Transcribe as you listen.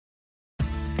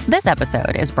This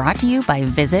episode is brought to you by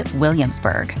Visit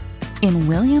Williamsburg. In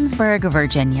Williamsburg,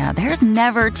 Virginia, there's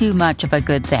never too much of a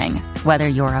good thing. Whether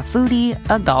you're a foodie,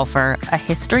 a golfer, a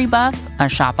history buff, a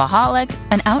shopaholic,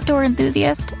 an outdoor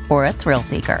enthusiast, or a thrill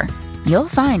seeker, you'll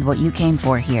find what you came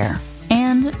for here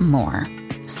and more.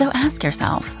 So ask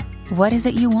yourself, what is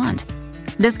it you want?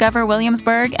 Discover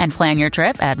Williamsburg and plan your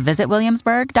trip at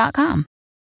visitwilliamsburg.com.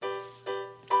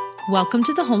 Welcome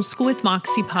to the Homeschool with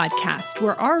Moxie podcast,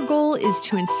 where our goal is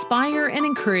to inspire and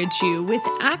encourage you with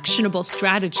actionable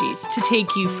strategies to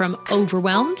take you from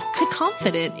overwhelmed to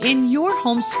confident in your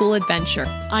homeschool adventure.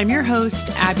 I'm your host,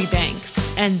 Abby Banks,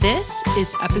 and this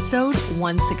is episode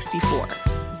 164.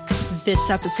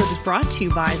 This episode is brought to you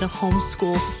by the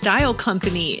Homeschool Style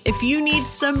Company. If you need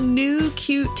some new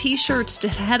cute t-shirts to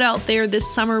head out there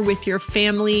this summer with your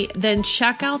family, then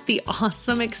check out the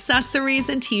awesome accessories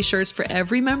and t-shirts for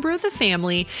every member of the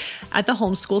family at the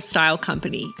Homeschool Style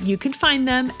Company. You can find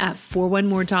them at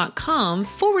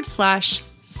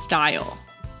 4onemore.com/style.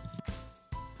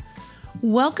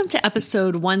 Welcome to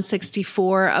episode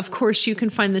 164. Of course, you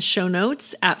can find the show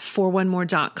notes at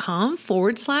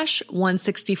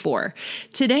 4onemore.com/164.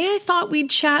 Today, I thought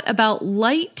we'd chat about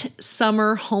light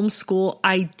summer homeschool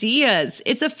ideas.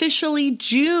 It's officially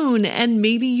June, and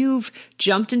maybe you've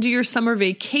jumped into your summer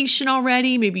vacation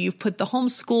already. Maybe you've put the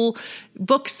homeschool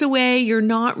books away. You're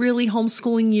not really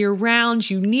homeschooling year round.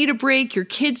 You need a break. Your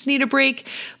kids need a break.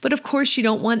 But of course, you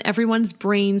don't want everyone's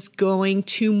brains going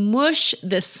to mush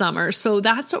this summer. So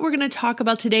that's what we're going to talk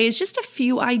about today, is just a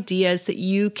few ideas that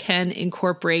you can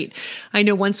incorporate. I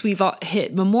know once we've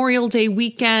hit Memorial Day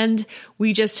weekend,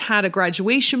 we just had a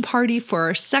graduation party for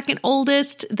our second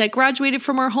oldest that graduated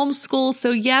from our homeschool.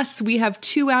 So yes, we have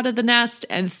 2 out of the nest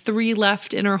and 3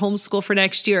 left in our homeschool for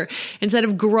next year. Instead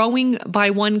of growing by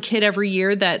 1 kid every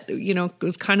year, that,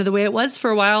 was kind of the way it was for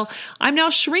a while, I'm now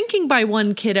shrinking by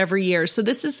 1 kid every year. So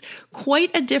this is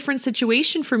quite a different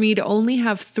situation for me to only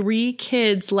have 3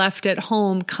 kids left at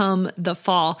home come the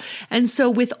fall. And so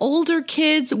with older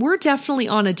kids, we're definitely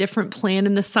on a different plan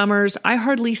in the summers. I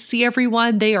hardly see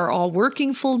everyone. They are all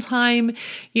working full time.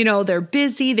 They're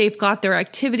busy. They've got their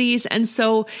activities. And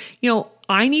so,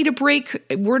 I need a break.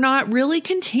 We're not really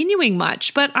continuing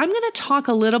much, but I'm going to talk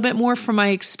a little bit more from my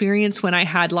experience when I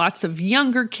had lots of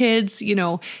younger kids,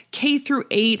 K through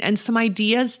 8, and some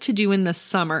ideas to do in the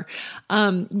summer.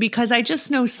 Because I just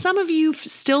know some of you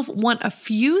still want a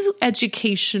few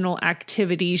educational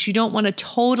activities. You don't want to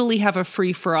totally have a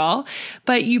free for all,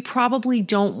 but you probably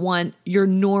don't want your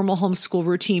normal homeschool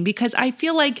routine, because I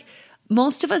feel like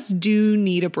most of us do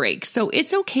need a break. So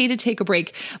it's okay to take a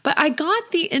break. But I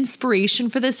got the inspiration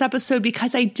for this episode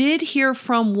because I did hear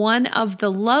from one of the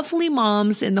lovely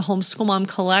moms in the Homeschool Mom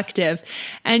Collective.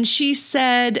 And she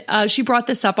said, she brought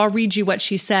this up. I'll read you what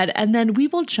she said, and then we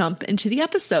will jump into the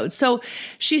episode. So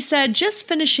she said, just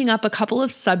finishing up a couple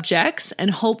of subjects and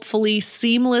hopefully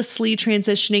seamlessly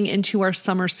transitioning into our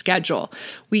summer schedule.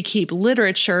 We keep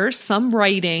literature, some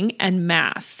writing, and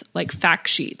math, like fact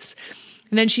sheets.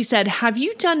 And then she said, have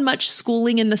you done much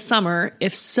schooling in the summer?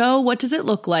 If so, what does it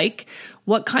look like?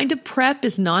 What kind of prep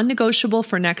is non-negotiable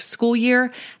for next school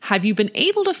year? Have you been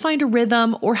able to find a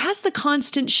rhythm, or has the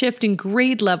constant shift in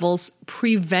grade levels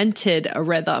prevented a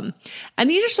rhythm? And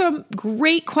these are some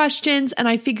great questions, and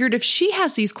I figured if she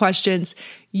has these questions,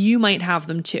 you might have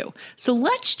them too. So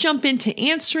let's jump into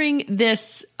answering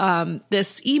this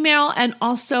email, and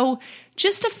also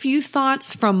just a few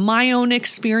thoughts from my own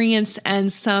experience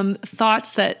and some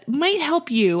thoughts that might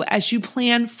help you as you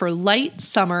plan for light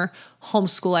summer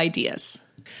homeschool ideas.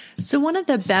 So one of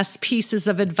the best pieces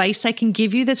of advice I can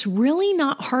give you that's really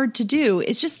not hard to do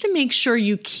is just to make sure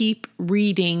you keep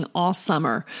reading all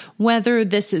summer, whether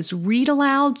this is read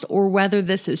alouds or whether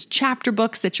this is chapter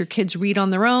books that your kids read on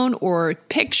their own, or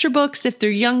picture books if they're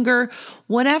younger.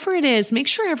 Whatever it is, make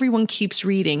sure everyone keeps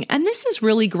reading. And this is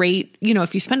really great.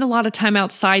 If you spend a lot of time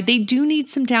outside, they do need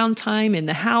some downtime in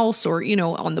the house or,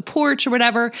 on the porch or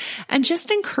whatever. And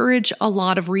just encourage a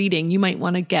lot of reading. You might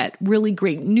want to get really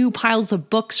great new piles of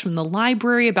books from the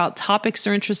library about topics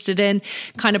they're interested in.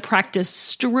 Kind of practice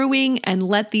strewing and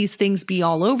let these things be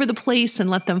all over the place and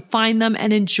let them find them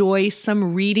and enjoy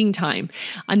some reading time.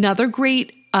 Another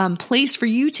great place for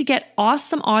you to get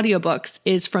awesome audiobooks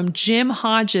is from Jim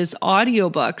Hodges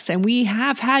Audiobooks. And we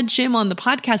have had Jim on the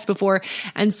podcast before.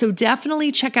 And so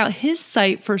definitely check out his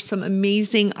site for some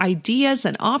amazing ideas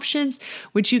and options,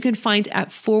 which you can find at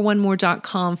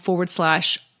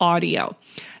 4onemore.com/audio.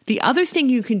 The other thing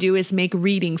you can do is make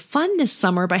reading fun this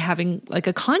summer by having like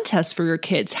a contest for your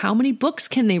kids. How many books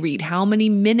can they read? How many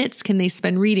minutes can they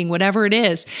spend reading? Whatever it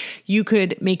is, you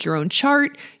could make your own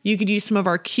chart. You could use some of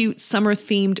our cute summer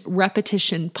themed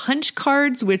repetition punch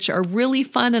cards, which are really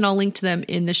fun, and I'll link to them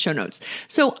in the show notes.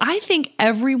 So I think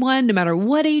everyone, no matter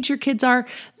what age your kids are,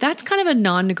 that's kind of a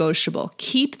non-negotiable.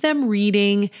 Keep them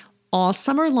reading all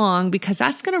summer long, because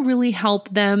that's going to really help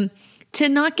them to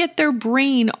not get their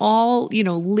brain all,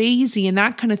 lazy and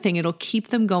that kind of thing. It'll keep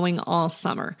them going all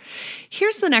summer.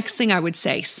 Here's the next thing I would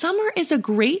say. Summer is a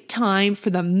great time for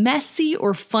the messy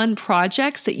or fun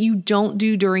projects that you don't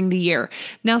do during the year.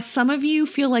 Now, some of you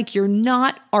feel like you're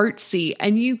not artsy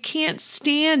and you can't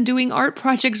stand doing art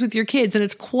projects with your kids, and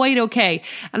it's quite okay.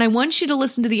 And I want you to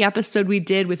listen to the episode we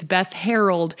did with Beth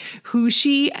Harold, who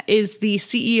she is the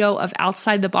CEO of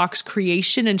Outside the Box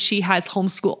Creation, and she has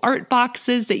homeschool art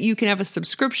boxes that you can have a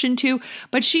subscription to,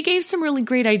 but she gave some really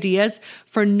great ideas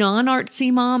for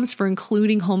non-artsy moms for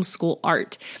including homeschool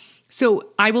art. So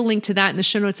I will link to that in the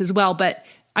show notes as well, but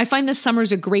I find this summer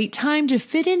is a great time to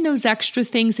fit in those extra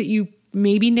things that you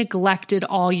maybe neglected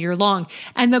all year long.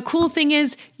 And the cool thing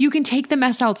is you can take the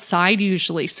mess outside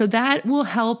usually, so that will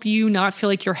help you not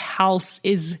feel like your house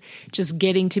is just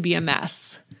getting to be a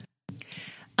mess.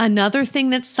 Another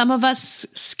thing that some of us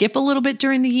skip a little bit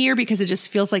during the year because it just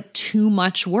feels like too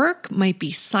much work might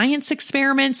be science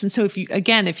experiments. And so if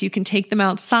you can take them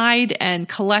outside and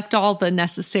collect all the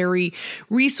necessary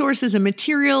resources and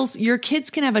materials, your kids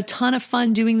can have a ton of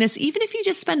fun doing this, even if you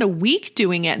just spend a week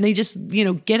doing it and they just,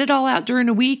 get it all out during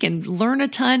a week and learn a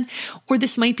ton, or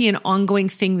this might be an ongoing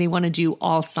thing they want to do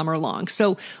all summer long.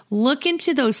 So look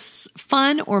into those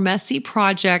fun or messy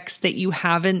projects that you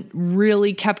haven't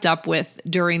really kept up with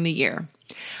during the year.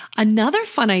 Another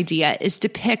fun idea is to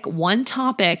pick one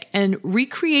topic and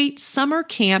recreate summer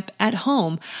camp at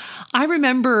home. I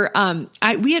remember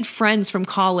we had friends from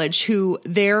college who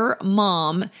their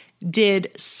mom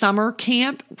did summer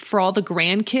camp for all the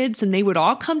grandkids, and they would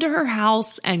all come to her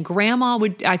house, and grandma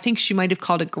I think she might have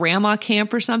called it grandma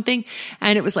camp or something.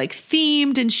 And it was like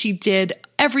themed, and she did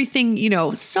everything,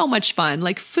 so much fun,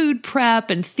 like food prep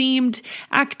and themed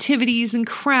activities and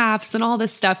crafts and all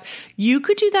this stuff. You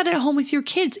could do that at home with your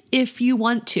kids if you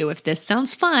want to. If this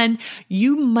sounds fun,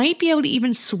 you might be able to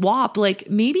even swap. Like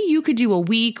maybe you could do a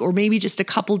week or maybe just a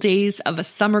couple days of a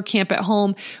summer camp at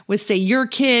home with, say, your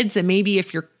kids, and maybe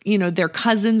if you're their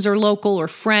cousins or local or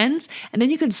friends, and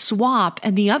then you could swap,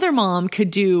 and the other mom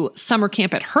could do summer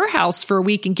camp at her house for a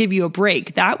week and give you a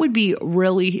break. That would be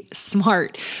really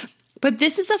smart. But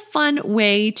this is a fun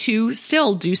way to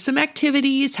still do some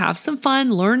activities, have some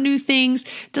fun, learn new things.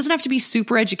 It doesn't have to be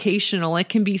super educational. It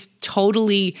can be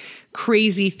totally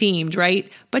crazy themed, right?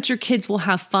 But your kids will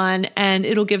have fun and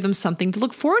it'll give them something to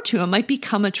look forward to. It might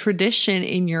become a tradition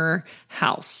in your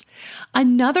house.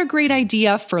 Another great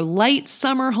idea for light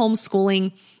summer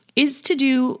homeschooling is to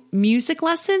do music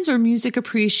lessons or music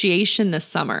appreciation this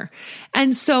summer.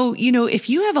 And so, if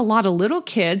you have a lot of little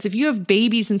kids, if you have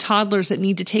babies and toddlers that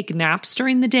need to take naps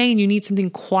during the day and you need something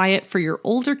quiet for your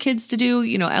older kids to do,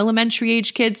 elementary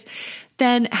age kids,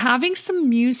 then having some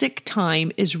music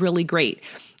time is really great.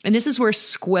 And this is where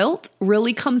Squilt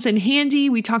really comes in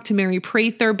handy. We talked to Mary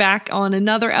Prather back on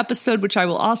another episode, which I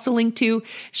will also link to.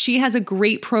 She has a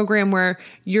great program where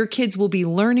your kids will be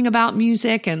learning about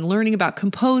music and learning about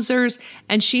composers.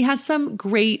 And she has some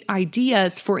great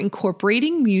ideas for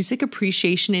incorporating music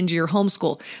appreciation into your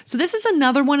homeschool. So this is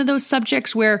another one of those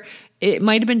subjects where it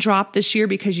might have been dropped this year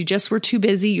because you just were too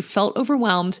busy, you felt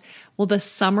overwhelmed. Well, the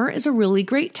summer is a really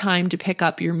great time to pick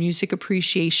up your music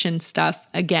appreciation stuff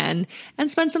again and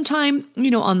spend some time,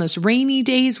 on those rainy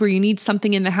days where you need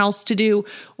something in the house to do,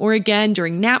 or again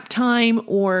during nap time,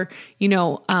 or,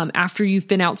 after you've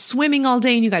been out swimming all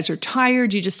day and you guys are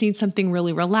tired, you just need something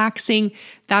really relaxing.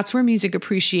 That's where music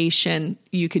appreciation,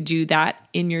 you could do that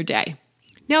in your day.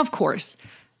 Now, of course,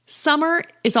 summer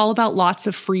is all about lots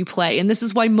of free play. And this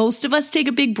is why most of us take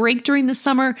a big break during the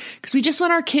summer, because we just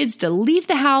want our kids to leave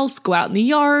the house, go out in the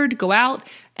yard, go out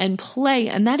and play.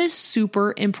 And that is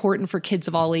super important for kids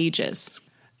of all ages.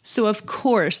 So of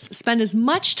course, spend as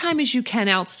much time as you can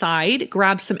outside,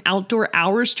 grab some outdoor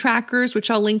hours trackers, which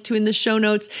I'll link to in the show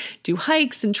notes, do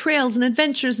hikes and trails and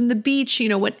adventures in the beach,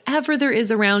 whatever there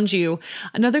is around you.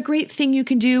 Another great thing you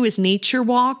can do is nature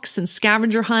walks and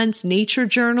scavenger hunts, nature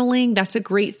journaling. That's a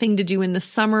great thing to do in the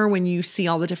summer when you see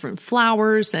all the different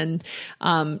flowers and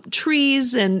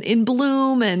trees and in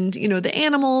bloom and, the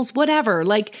animals, whatever.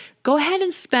 Like, go ahead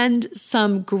and spend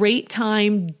some great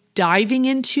time diving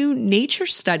into nature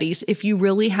studies if you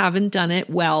really haven't done it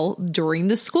well during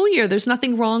the school year. There's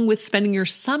nothing wrong with spending your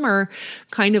summer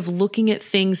kind of looking at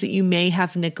things that you may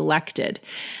have neglected.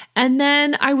 And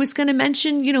then I was going to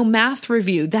mention, math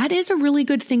review. That is a really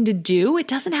good thing to do. It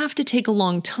doesn't have to take a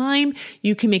long time.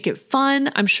 You can make it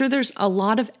fun. I'm sure there's a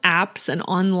lot of apps and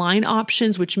online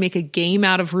options which make a game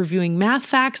out of reviewing math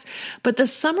facts, but the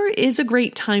summer is a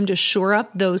great time to shore up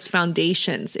those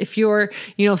foundations. If your,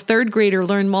 third grader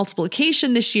learned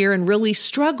multiplication this year and really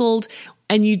struggled,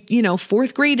 and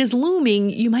fourth grade is looming,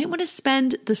 you might want to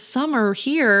spend the summer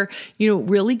here,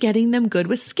 really getting them good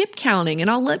with skip counting. And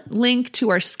I'll link to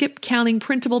our skip counting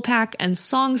printable pack and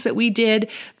songs that we did,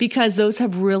 because those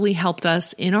have really helped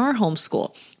us in our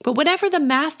homeschool. But whatever the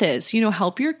math is,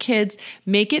 help your kids,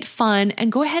 make it fun,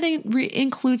 and go ahead and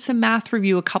include some math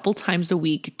review a couple times a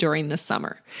week during the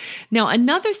summer. Now,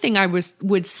 another thing I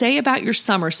would say about your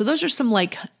summer, so those are some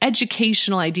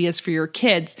educational ideas for your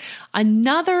kids.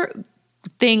 Another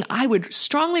thing I would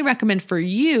strongly recommend for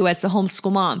you as a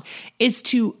homeschool mom is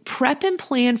to prep and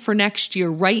plan for next year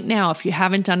right now if you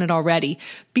haven't done it already,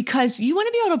 because you want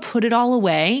to be able to put it all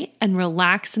away and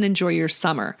relax and enjoy your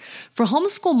summer. For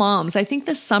homeschool moms, I think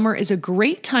the summer is a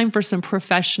great time for some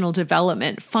professional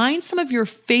development. Find some of your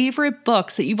favorite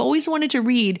books that you've always wanted to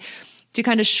read to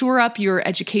kind of shore up your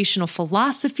educational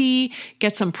philosophy,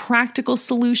 get some practical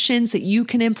solutions that you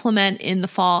can implement in the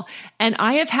fall. And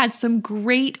I have had some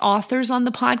great authors on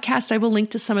the podcast. I will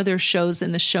link to some of their shows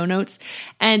in the show notes,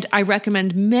 and I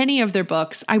recommend many of their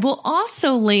books. I will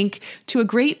also link to a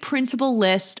great printable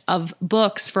list of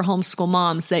books for homeschool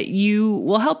moms that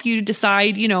will help you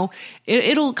decide, it'll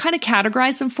kind of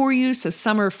categorize them for you. So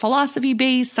some are philosophy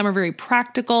based, some are very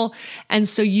practical. And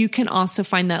so you can also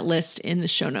find that list in the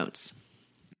show notes.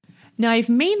 Now, I've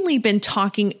mainly been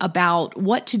talking about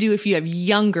what to do if you have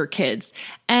younger kids.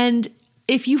 And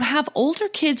if you have older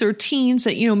kids or teens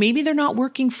that, maybe they're not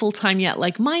working full-time yet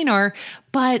like mine are,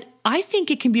 but I think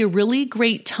it can be a really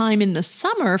great time in the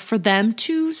summer for them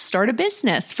to start a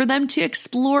business, for them to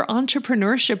explore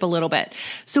entrepreneurship a little bit.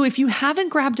 So if you haven't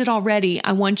grabbed it already,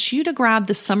 I want you to grab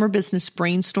the Summer Business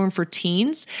Brainstorm for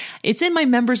Teens. It's in my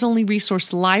members only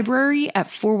resource library at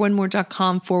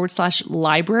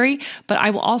 4onemore.com/library, but I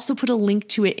will also put a link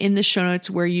to it in the show notes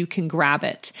where you can grab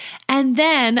it. And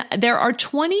then there are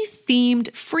 20 themed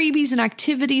freebies and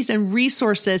activities and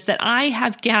resources that I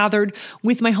have gathered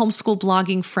with my homeschool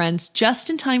blogging friends just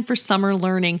in time for summer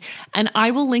learning. And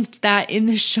I will link to that in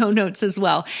the show notes as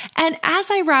well. And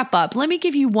as I wrap up, let me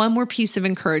give you one more piece of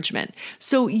encouragement.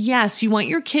 So yes, you want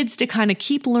your kids to kind of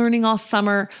keep learning all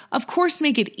summer. Of course,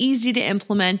 make it easy to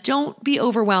implement. Don't be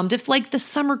overwhelmed. If the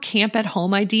summer camp at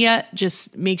home idea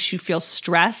just makes you feel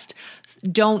stressed,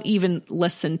 don't even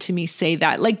listen to me say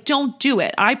that. Don't do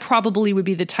it. I probably would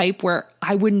be the type where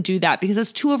I wouldn't do that because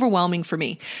it's too overwhelming for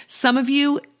me.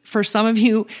 For some of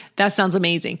you, that sounds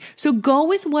amazing. So go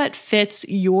with what fits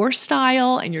your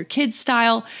style and your kids'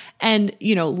 style, and,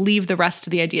 leave the rest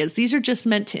of the ideas. These are just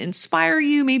meant to inspire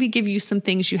you, maybe give you some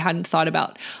things you hadn't thought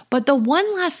about. But the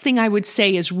one last thing I would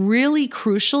say is really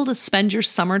crucial to spend your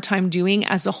summertime doing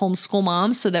as a homeschool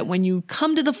mom, so that when you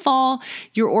come to the fall,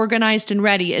 you're organized and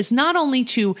ready, is not only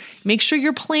to make sure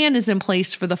your plan is in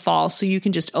place for the fall so you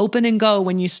can just open and go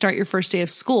when you start your first day of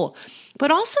school,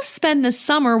 but also spend the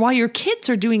summer while your kids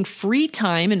are doing free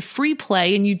time and free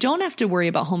play and you don't have to worry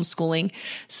about homeschooling.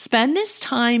 Spend this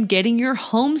time getting your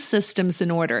home systems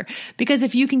in order, because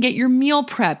if you can get your meal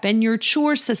prep and your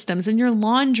chore systems and your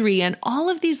laundry and all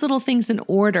of these little things in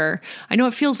order, I know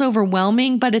it feels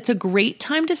overwhelming, but it's a great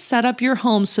time to set up your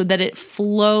home so that it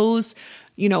flows,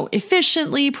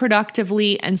 efficiently,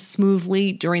 productively, and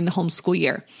smoothly during the homeschool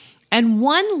year. And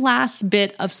one last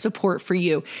bit of support for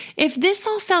you. If this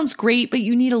all sounds great, but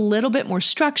you need a little bit more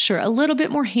structure, a little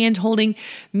bit more hand-holding,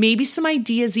 maybe some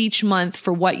ideas each month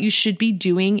for what you should be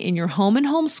doing in your home and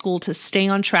homeschool to stay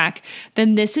on track,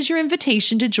 then this is your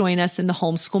invitation to join us in the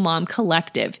Homeschool Mom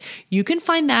Collective. You can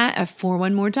find that at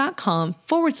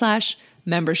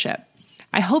 4onemore.com/membership.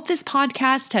 I hope this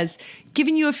podcast has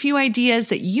given you a few ideas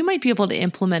that you might be able to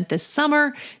implement this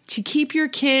summer to keep your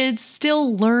kids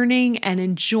still learning and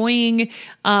enjoying,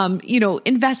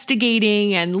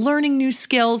 investigating and learning new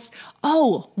skills.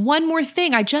 Oh, one more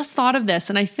thing. I just thought of this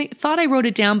and I thought I wrote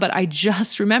it down, but I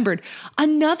just remembered.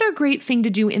 Another great thing to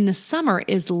do in the summer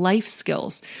is life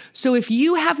skills. So if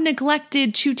you have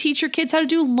neglected to teach your kids how to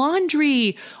do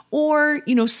laundry or,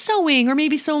 sewing, or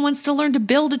maybe someone wants to learn to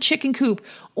build a chicken coop,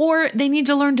 or they need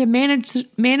to learn to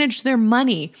manage their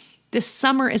money, this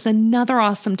summer is another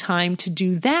awesome time to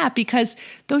do that, because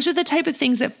those are the type of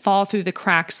things that fall through the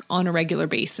cracks on a regular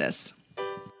basis.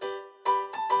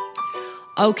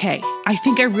 Okay, I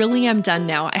think I really am done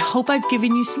now. I hope I've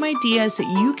given you some ideas that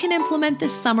you can implement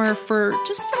this summer for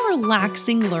just some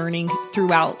relaxing learning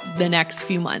throughout the next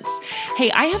few months.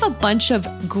 Hey, I have a bunch of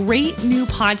great new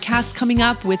podcasts coming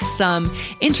up with some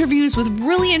interviews with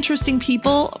really interesting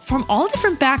people from all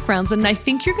different backgrounds, and I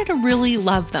think you're going to really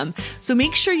love them. So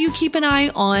make sure you keep an eye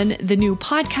on the new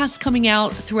podcasts coming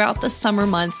out throughout the summer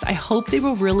months. I hope they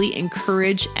will really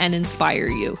encourage and inspire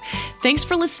you. Thanks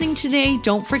for listening today.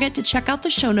 Don't forget to check out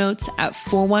the show notes at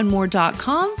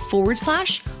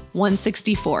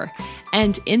 41more.com/164.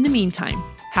 And in the meantime,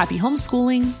 happy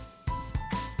homeschooling.